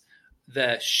get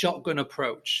the shotgun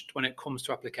approach when it comes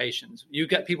to applications. You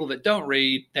get people that don't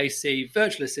read, they see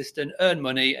virtual assistant, earn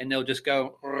money, and they'll just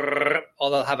go,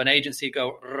 or they'll have an agency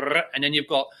go, and then you've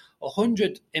got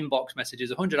 100 inbox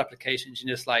messages, 100 applications, and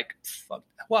you're just like, fuck,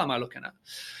 what am I looking at?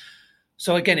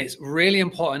 So again, it's really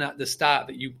important at the start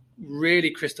that you really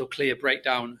crystal clear break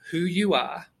down who you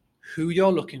are, who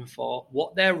you're looking for,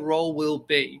 what their role will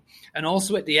be, and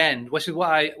also at the end, which is what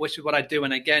I do.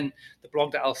 And again, the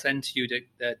blog that I'll send to you,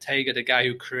 Tager, the guy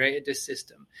who created this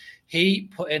system, he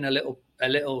put in a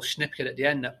little snippet at the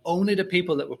end that only the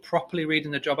people that were properly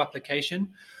reading the job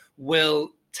application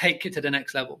will take it to the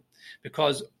next level.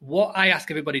 Because what I ask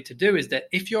everybody to do is that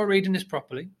if you're reading this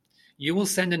properly, you will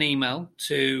send an email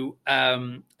to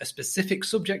a specific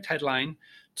subject headline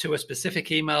to a specific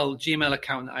Gmail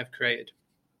account that I've created.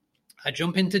 I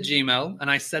jump into Gmail and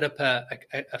I set up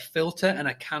a filter and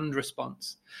a canned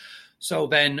response. So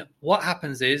then what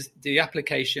happens is the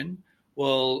application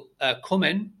will come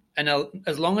in, and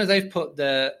as long as they've put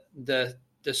the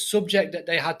subject that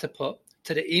they had to put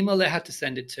to the email they had to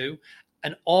send it to,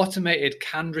 an automated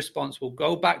canned response will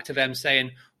go back to them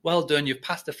saying, well done, you've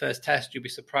passed the first test. You'll be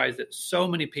surprised that so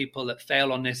many people that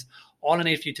fail on this. All I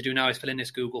need for you to do now is fill in this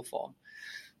Google form.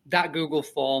 That Google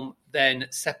form then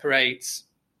separates,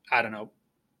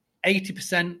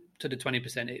 80% to the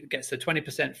 20%. It gets the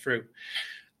 20% through.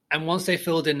 And once they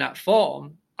filled in that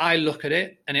form, I look at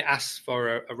it and it asks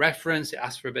for a reference. It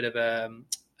asks for a bit of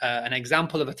an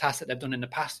example of a task that they've done in the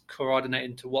past,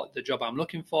 coordinating to what the job I'm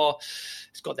looking for.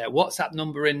 It's got their WhatsApp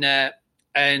number in there.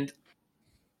 And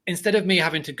instead of me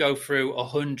having to go through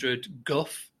 100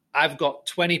 guff, I've got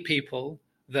 20 people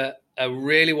that are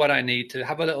really what I need to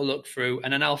have a little look through.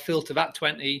 And then I'll filter that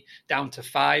 20 down to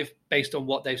 5 based on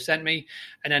what they've sent me.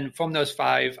 And then from those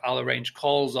 5, I'll arrange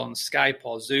calls on Skype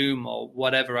or Zoom or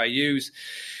whatever I use.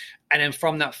 And then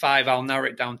from that 5, I'll narrow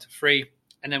it down to 3.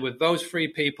 And then with those 3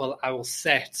 people, I will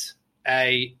set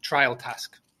a trial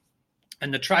task.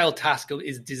 And the trial task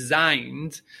is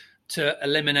designed to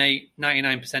eliminate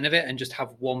 99% of it and just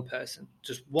have one person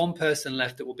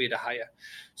left that will be the hire.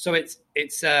 So it's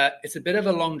a bit of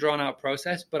a long drawn out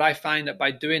process, but I find that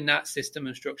by doing that system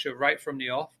and structure right from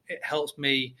the off, it helps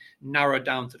me narrow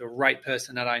down to the right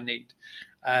person that I need.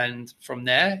 And from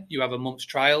there, you have a month's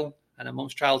trial, and a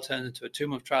month's trial turns into a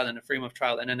 2-month trial and a 3-month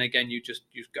trial. And then again, you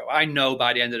go. I know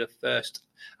by the end of the first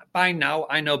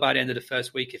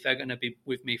week if they're going to be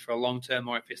with me for a long term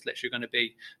or if it's literally going to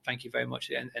be, thank you very much,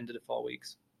 at the end of the 4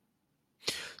 weeks.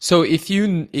 So if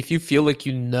you feel like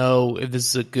if this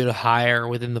is a good hire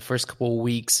within the first couple of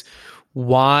weeks,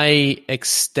 why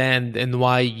extend and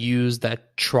why use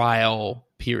that trial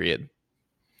period?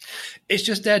 It's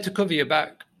just there to cover your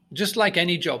back. Just like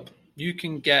any job, you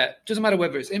can get, doesn't matter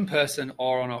whether it's in person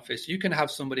or on office, you can have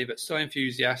somebody that's so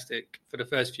enthusiastic for the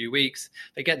first few weeks,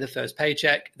 they get the first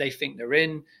paycheck, they think they're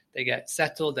in, they get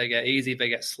settled, they get easy, they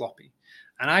get sloppy.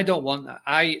 And I don't want that.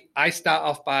 I start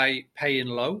off by paying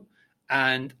low,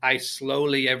 and I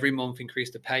slowly every month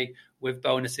increase the pay with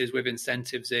bonuses, with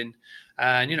incentives in.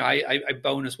 And, I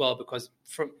bonus well because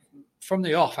from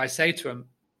the off, I say to them,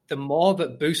 the more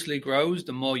that Boostly grows,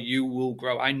 the more you will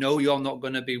grow. I know you're not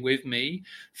going to be with me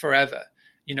forever.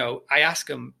 I ask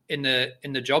them in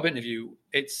the job interview.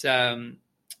 It's a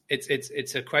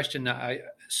question that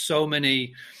so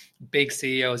many big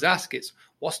CEOs ask. It's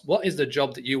what is the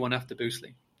job that you want after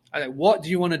Boostly? What do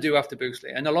you want to do after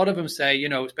Boostly? And a lot of them say,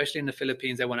 especially in the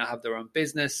Philippines, they want to have their own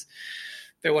business.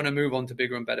 They want to move on to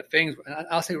bigger and better things. And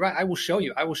I'll say, right, I will show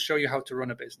you. I will show you how to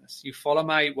run a business. You follow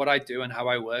what I do and how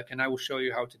I work, and I will show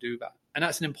you how to do that. And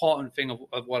that's an important thing of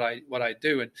what I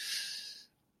do. And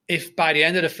if by the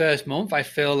end of the first month, I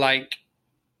feel like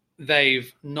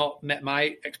they've not met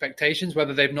my expectations,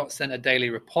 whether they've not sent a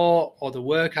daily report or the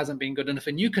work hasn't been good enough,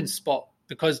 and you can spot,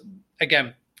 because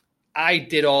again, I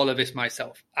did all of this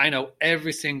myself. I know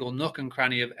every single nook and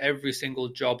cranny of every single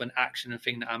job and action and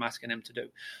thing that I'm asking them to do.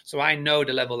 So I know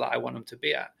the level that I want them to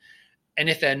be at. And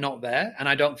if they're not there and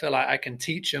I don't feel like I can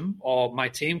teach them or my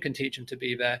team can teach them to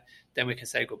be there, then we can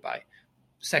say goodbye.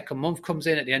 Second month comes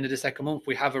in. At the end of the second month,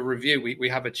 we have a review. We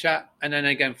have a chat. And then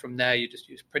again, from there, you just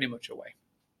use pretty much away.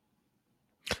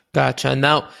 Gotcha.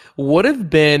 Now,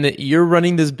 you're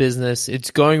running this business.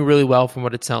 It's going really well from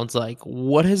what it sounds like.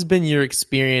 What has been your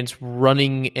experience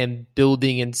running and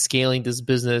building and scaling this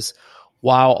business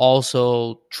while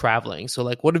also traveling? So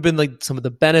what have been some of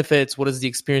the benefits? What has the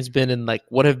experience been? And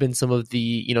what have been some of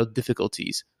the,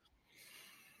 difficulties?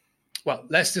 Well,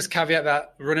 let's just caveat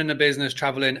that running a business,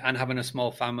 traveling, and having a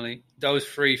small family, those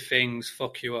 3 things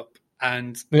fuck you up.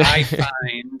 And I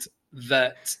find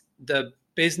that the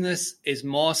business is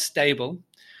more stable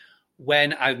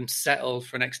when I'm settled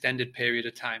for an extended period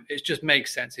of time. It just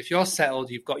makes sense. If you're settled,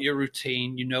 you've got your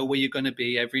routine, you know where you're going to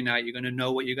be every night, you're going to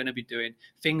know what you're going to be doing.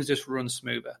 Things just run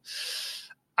smoother.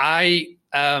 I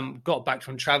got back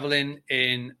from traveling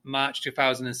in March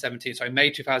 2017, sorry,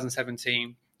 May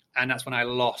 2017, and that's when I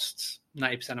lost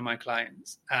 90% of my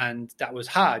clients. And that was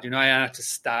hard. I had to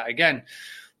start again.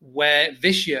 Where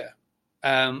this year,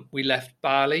 we left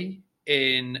Bali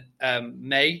in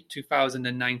May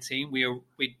 2019.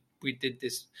 We did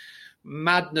this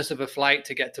madness of a flight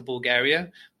to get to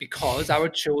Bulgaria because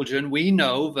we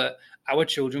know that our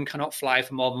children cannot fly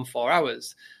for more than 4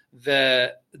 hours.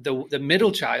 The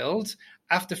middle child,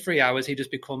 after 3 hours, he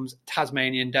just becomes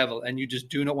Tasmanian devil, and you just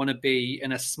do not want to be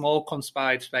in a small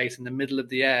conspired space in the middle of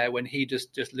the air when he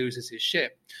just loses his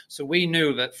shit. So we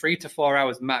knew that 3 to 4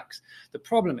 hours max. The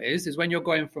problem is when you're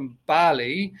going from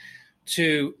Bali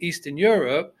to Eastern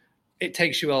Europe, it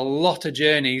takes you a lot of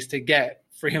journeys to get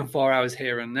 3 and 4 hours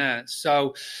here and there.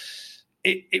 So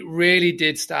it really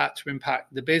did start to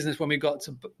impact the business. When we got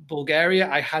to Bulgaria,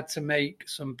 I had to make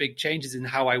some big changes in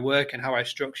how I work and how I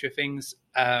structure things.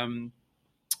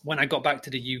 When I got back to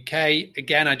the UK,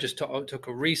 again, I just took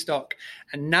a restock.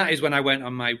 And that is when I went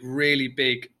on my really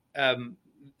big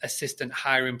assistant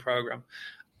hiring program.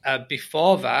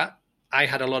 Before that, I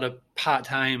had a lot of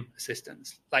part-time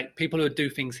assistants, like people who would do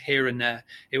things here and there.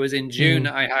 It was in June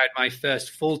I hired my first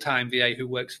full-time VA who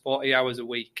works 40 hours a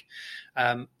week.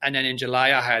 And then in July,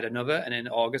 I hired another. And in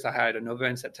August, I hired another.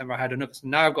 In September, I hired another. So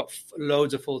now I've got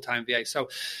loads of full-time VA. So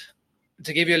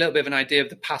to give you a little bit of an idea of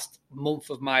the past month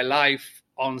of my life,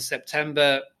 on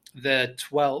September the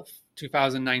 12th,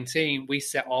 2019, we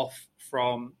set off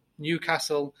from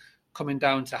Newcastle, coming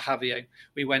down to Javier.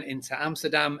 We went into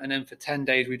Amsterdam, and then for 10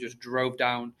 days, we just drove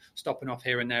down, stopping off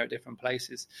here and there at different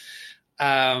places.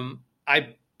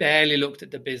 I barely looked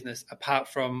at the business apart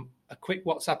from a quick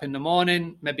WhatsApp in the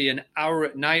morning, maybe an hour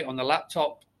at night on the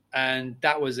laptop, and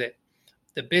that was it.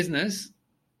 The business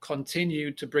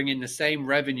continued to bring in the same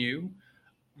revenue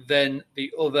than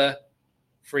the other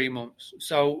 3 months.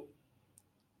 So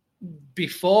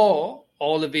before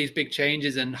all of these big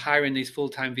changes and hiring these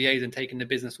full-time VAs and taking the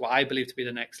business what I believe to be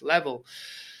the next level,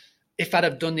 if I'd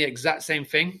have done the exact same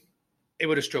thing, it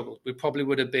would have struggled. We probably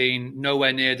would have been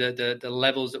nowhere near the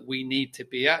levels that we need to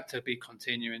be at to be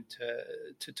continuing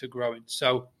to growing.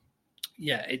 So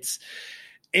yeah, it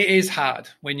is hard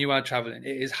when you are traveling.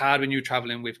 It is hard when you're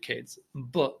traveling with kids,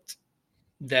 but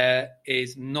there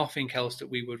is nothing else that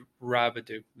we would rather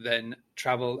do than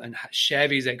travel and share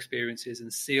these experiences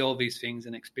and see all these things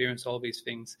and experience all these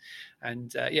things.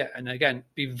 And and again,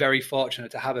 be very fortunate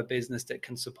to have a business that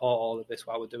can support all of this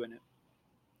while we're doing it.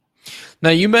 Now,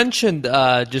 you mentioned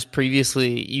just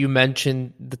previously, you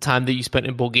mentioned the time that you spent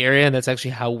in Bulgaria, and that's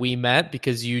actually how we met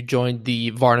because you joined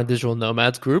the Varna Digital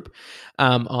Nomads group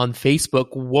on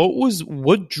Facebook.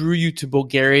 What drew you to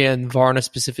Bulgaria and Varna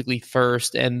specifically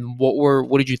first, and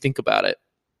what did you think about it?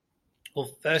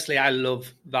 Well, firstly, I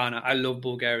love Varna. I love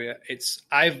Bulgaria.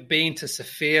 I've been to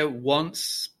Sofia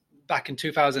once. Back in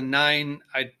 2009,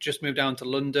 I just moved down to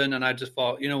London, and I just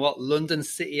thought, you know what, London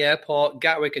City Airport,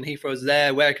 Gatwick and Heathrow's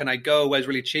there. Where can I go? Where's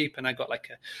really cheap? And I got like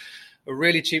a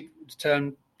really cheap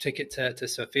return ticket to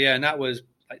Sofia, and that was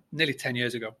like nearly 10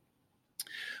 years ago.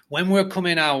 When we were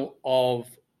coming out of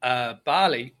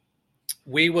Bali,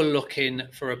 we were looking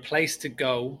for a place to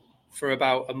go for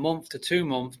about a month to 2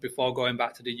 months before going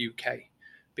back to the UK,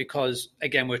 because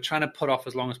again, we're trying to put off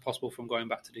as long as possible from going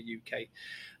back to the UK.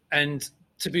 And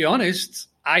to be honest,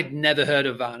 I'd never heard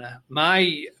of Varna.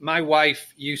 My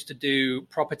wife used to do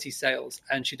property sales,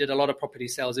 and she did a lot of property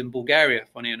sales in Bulgaria,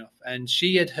 funny enough. And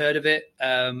she had heard of it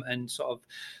and sort of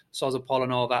Sozopol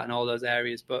and all that and all those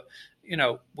areas. But, you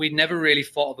know, we'd never really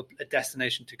thought of a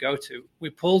destination to go to. We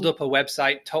pulled up a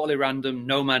website, totally random,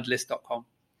 nomadlist.com.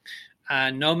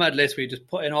 And Nomad List, we just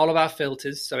put in all of our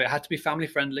filters. So it had to be family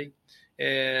friendly.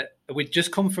 We'd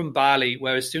just come from Bali,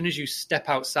 where as soon as you step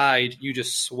outside, you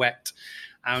just sweat.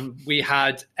 And we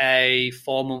had a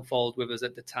 4-month-old with us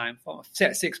at the time,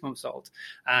 6 months old.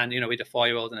 And, you know, we had a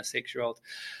 4-year-old and a 6-year-old.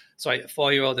 Sorry, a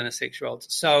 4-year-old and a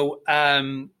 6-year-old. So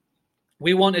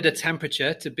we wanted a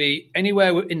temperature to be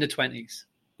anywhere in the 20s.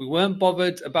 We weren't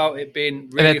bothered about it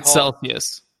being really hot.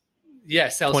 Celsius. Yeah,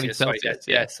 Celsius. Sorry, Celsius,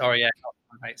 yeah. Sorry, yeah.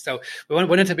 Right. So we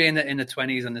wanted to be in the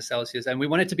 20s on the Celsius, and we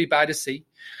wanted to be by the sea.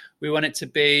 We wanted to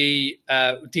be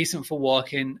decent for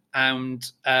walking, and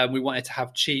we wanted to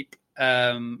have cheap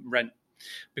rent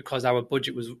because our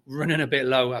budget was running a bit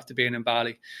low after being in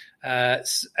Bali.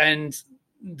 And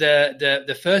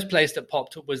the first place that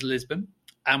popped up was Lisbon,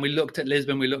 and we looked at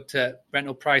Lisbon. We looked at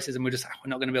rental prices, and we're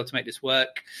not going to be able to make this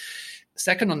work.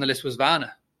 Second on the list was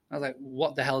Varna. I was like,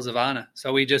 what the hell is a Varna?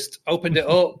 So we just opened it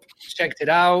up, checked it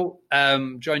out,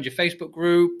 joined your Facebook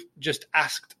group, just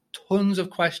asked tons of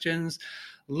questions,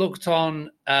 looked on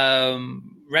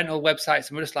rental websites,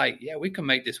 and we're just like, yeah, we can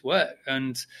make this work.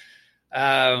 And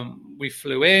we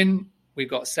flew in, we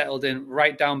got settled in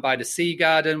right down by the Sea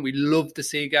Garden. We loved the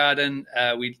Sea Garden.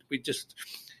 We just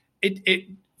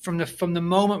from the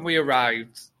moment we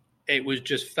arrived, it was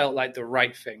just felt like the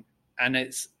right thing. And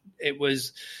it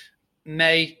was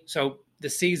May, so the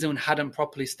season hadn't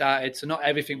properly started, so not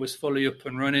everything was fully up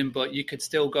and running, but you could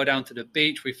still go down to the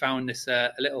beach. We found this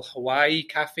a little Hawaii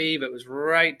cafe that was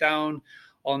right down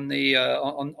on the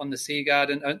on the Sea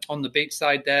Garden, on the beach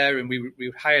side there, and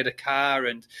we hired a car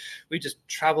and we just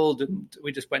traveled, and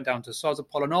we just went down to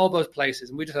Sozopol and all those places,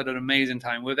 and we just had an amazing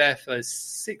time. We were there for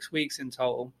 6 weeks in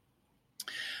total,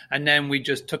 and then we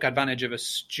just took advantage of a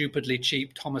stupidly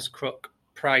cheap Thomas Cook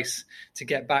price to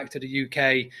get back to the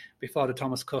UK before the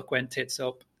Thomas Cook went tits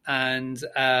up, and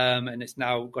it's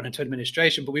now gone into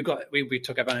administration. But we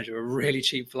took advantage of a really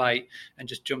cheap flight and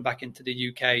just jumped back into the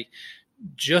UK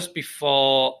just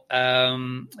before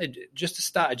just the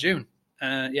start of June.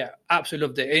 Absolutely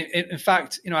loved it. In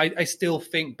fact, you know, I still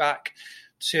think back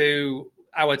to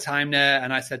our time there,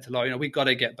 and I said to Laura, you know, we got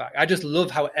to get back. I just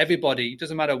love how everybody,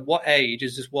 doesn't matter what age,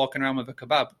 is just walking around with a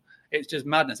kebab. It's just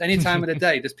madness. Any time of the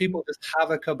day, there's people just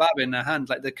have a kebab in their hand.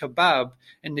 Like the kebab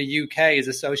in the UK is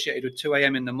associated with 2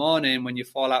 a.m. in the morning when you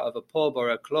fall out of a pub or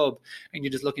a club and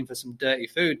you're just looking for some dirty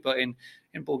food. But in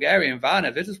Bulgaria, in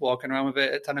Varna, they're just walking around with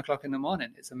it at 10 o'clock in the morning.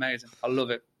 It's amazing. I love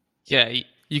it. Yeah,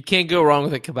 you can't go wrong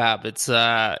with a kebab.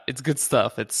 It's good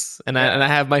stuff. I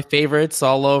have my favorites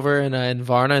all over in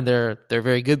Varna, and they're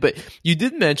very good. But you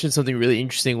did mention something really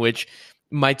interesting, which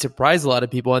might surprise a lot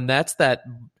of people, and that's that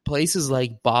places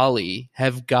like Bali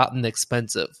have gotten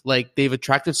expensive. Like they've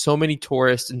attracted so many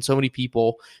tourists and so many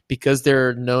people because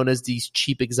they're known as these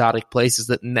cheap exotic places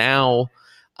that now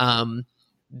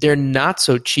they're not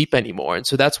so cheap anymore. And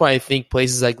so that's why I think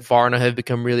places like Varna have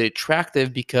become really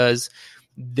attractive, because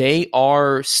they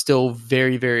are still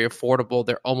very, very affordable.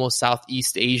 They're almost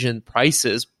Southeast Asian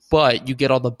prices, but you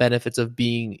get all the benefits of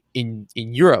being in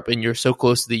Europe, and you're so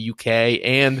close to the UK,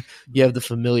 and you have the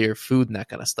familiar food and that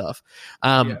kind of stuff.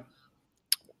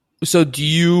 So do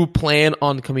you plan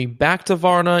on coming back to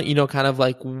Varna? You know, kind of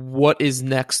like what is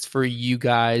next for you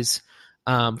guys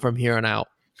from here on out?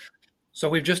 So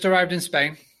we've just arrived in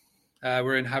Spain.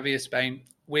 We're in Javier, Spain.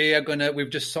 We've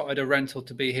just sorted a rental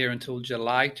to be here until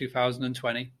July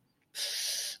 2020.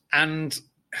 And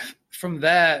from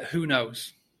there, who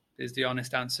knows, is the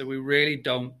honest answer. We really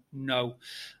don't know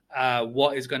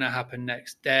what is going to happen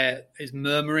next. There is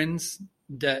murmurings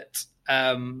that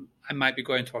I might be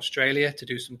going to Australia to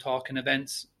do some talking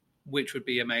events, which would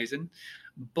be amazing.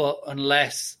 But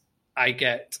unless I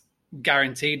get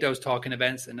guaranteed those talking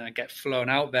events and I get flown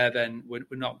out there, then we're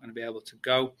not going to be able to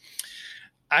go.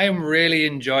 I am really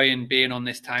enjoying being on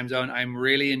this time zone. I'm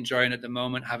really enjoying at the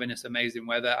moment having this amazing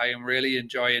weather. I am really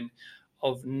enjoying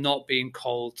of not being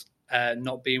cold,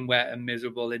 not being wet and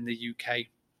miserable in the UK.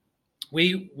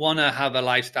 We want to have a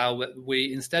lifestyle that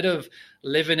we, instead of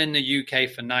living in the UK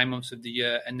for 9 months of the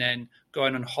year and then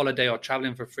going on holiday or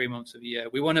traveling for 3 months of the year,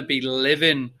 we want to be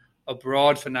living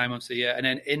abroad for 9 months a year, and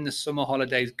then in the summer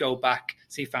holidays, go back,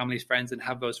 see families, friends, and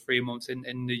have those 3 months in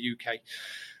the UK.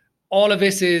 All of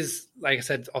this is, like I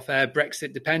said, off air,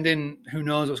 Brexit depending, who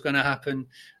knows what's going to happen.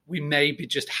 We maybe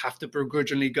just have to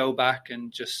begrudgingly go back and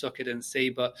just suck it and see.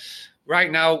 But right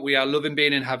now, we are loving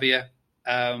being in Javier.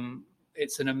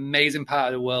 It's an amazing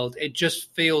part of the world. It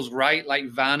just feels right, like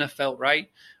Varna felt right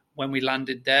when we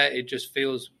landed there. It just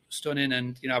feels stunning.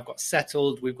 And, you know, we've got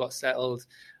settled.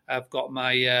 I've got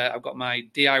my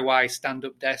DIY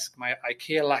stand-up desk. My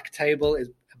IKEA lack table is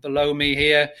below me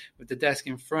here with the desk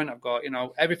in front. I've got, you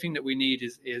know, everything that we need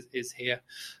is here.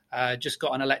 Just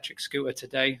got an electric scooter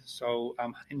today, so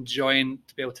I'm enjoying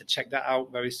to be able to check that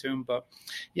out very soon. But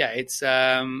yeah, it's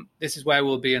this is where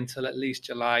we'll be until at least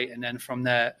July, and then from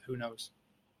there, who knows.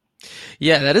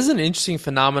 Yeah, that is an interesting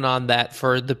phenomenon that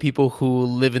for the people who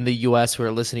live in the US who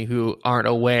are listening who aren't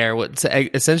aware, what's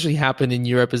essentially happened in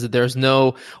Europe is that there's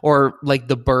no, or like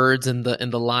the birds and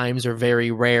the limes are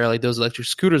very rare, like those electric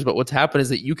scooters. But what's happened is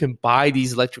that you can buy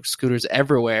these electric scooters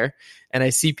everywhere. And I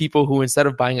see people who, instead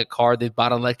of buying a car, they've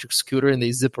bought an electric scooter and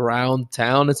they zip around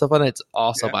town and stuff like that. It's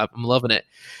awesome. Yeah. I'm loving it.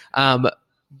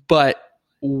 But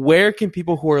where can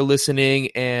people who are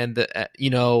listening and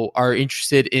are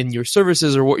interested in your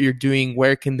services or what you're doing,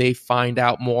 where can they find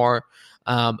out more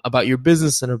about your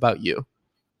business and about you?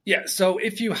 Yeah, so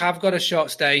if you have got a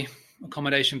short stay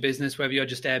accommodation business, whether you're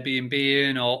just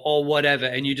Airbnb-ing or whatever,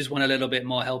 and you just want a little bit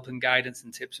more help and guidance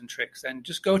and tips and tricks, then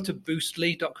just go to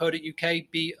boostly.co.uk,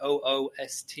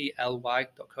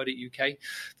 boostly.co.uk.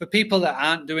 For people that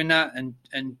aren't doing that and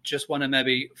just want to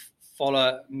maybe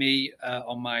follow me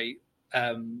on my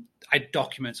I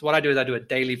document. So what I do is I do a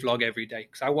daily vlog every day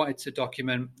because I wanted to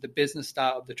document the business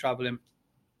start of the traveling.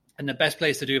 And the best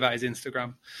place to do that is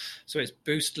Instagram. So it's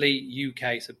Boostly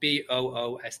UK. So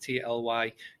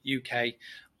BOOSTLY UK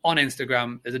on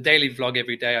Instagram. There's a daily vlog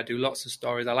every day. I do lots of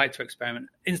stories. I like to experiment.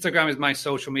 Instagram is my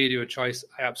social media of choice.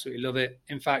 I absolutely love it.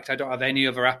 In fact, I don't have any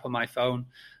other app on my phone.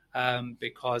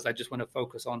 Because I just want to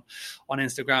focus on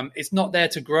Instagram. It's not there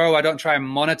to grow. I don't try and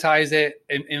monetize it.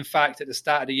 In fact, at the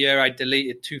start of the year, I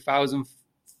deleted 2,000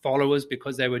 followers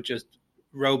because they were just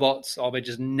robots or they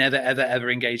just never, ever, ever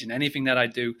engage in anything that I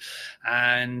do.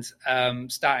 And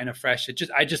starting afresh,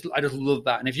 I just love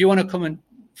that. And if you want to come and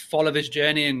follow this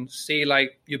journey and see,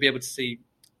 like, you'll be able to see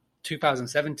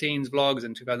 2017's vlogs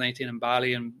and 2018 in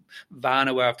Bali and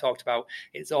Varna, where I've talked about,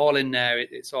 it's all in there.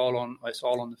 It's all on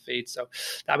the feed. So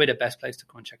that'd be the best place to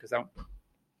come and check us out.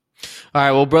 All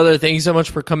right. Well, brother, thank you so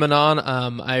much for coming on.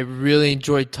 I really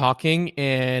enjoyed talking,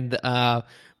 and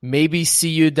maybe see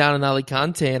you down in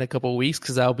Alicante in a couple of weeks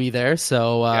because I'll be there.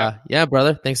 So yeah,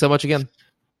 brother, thanks so much again.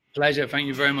 Pleasure. Thank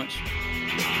you very much.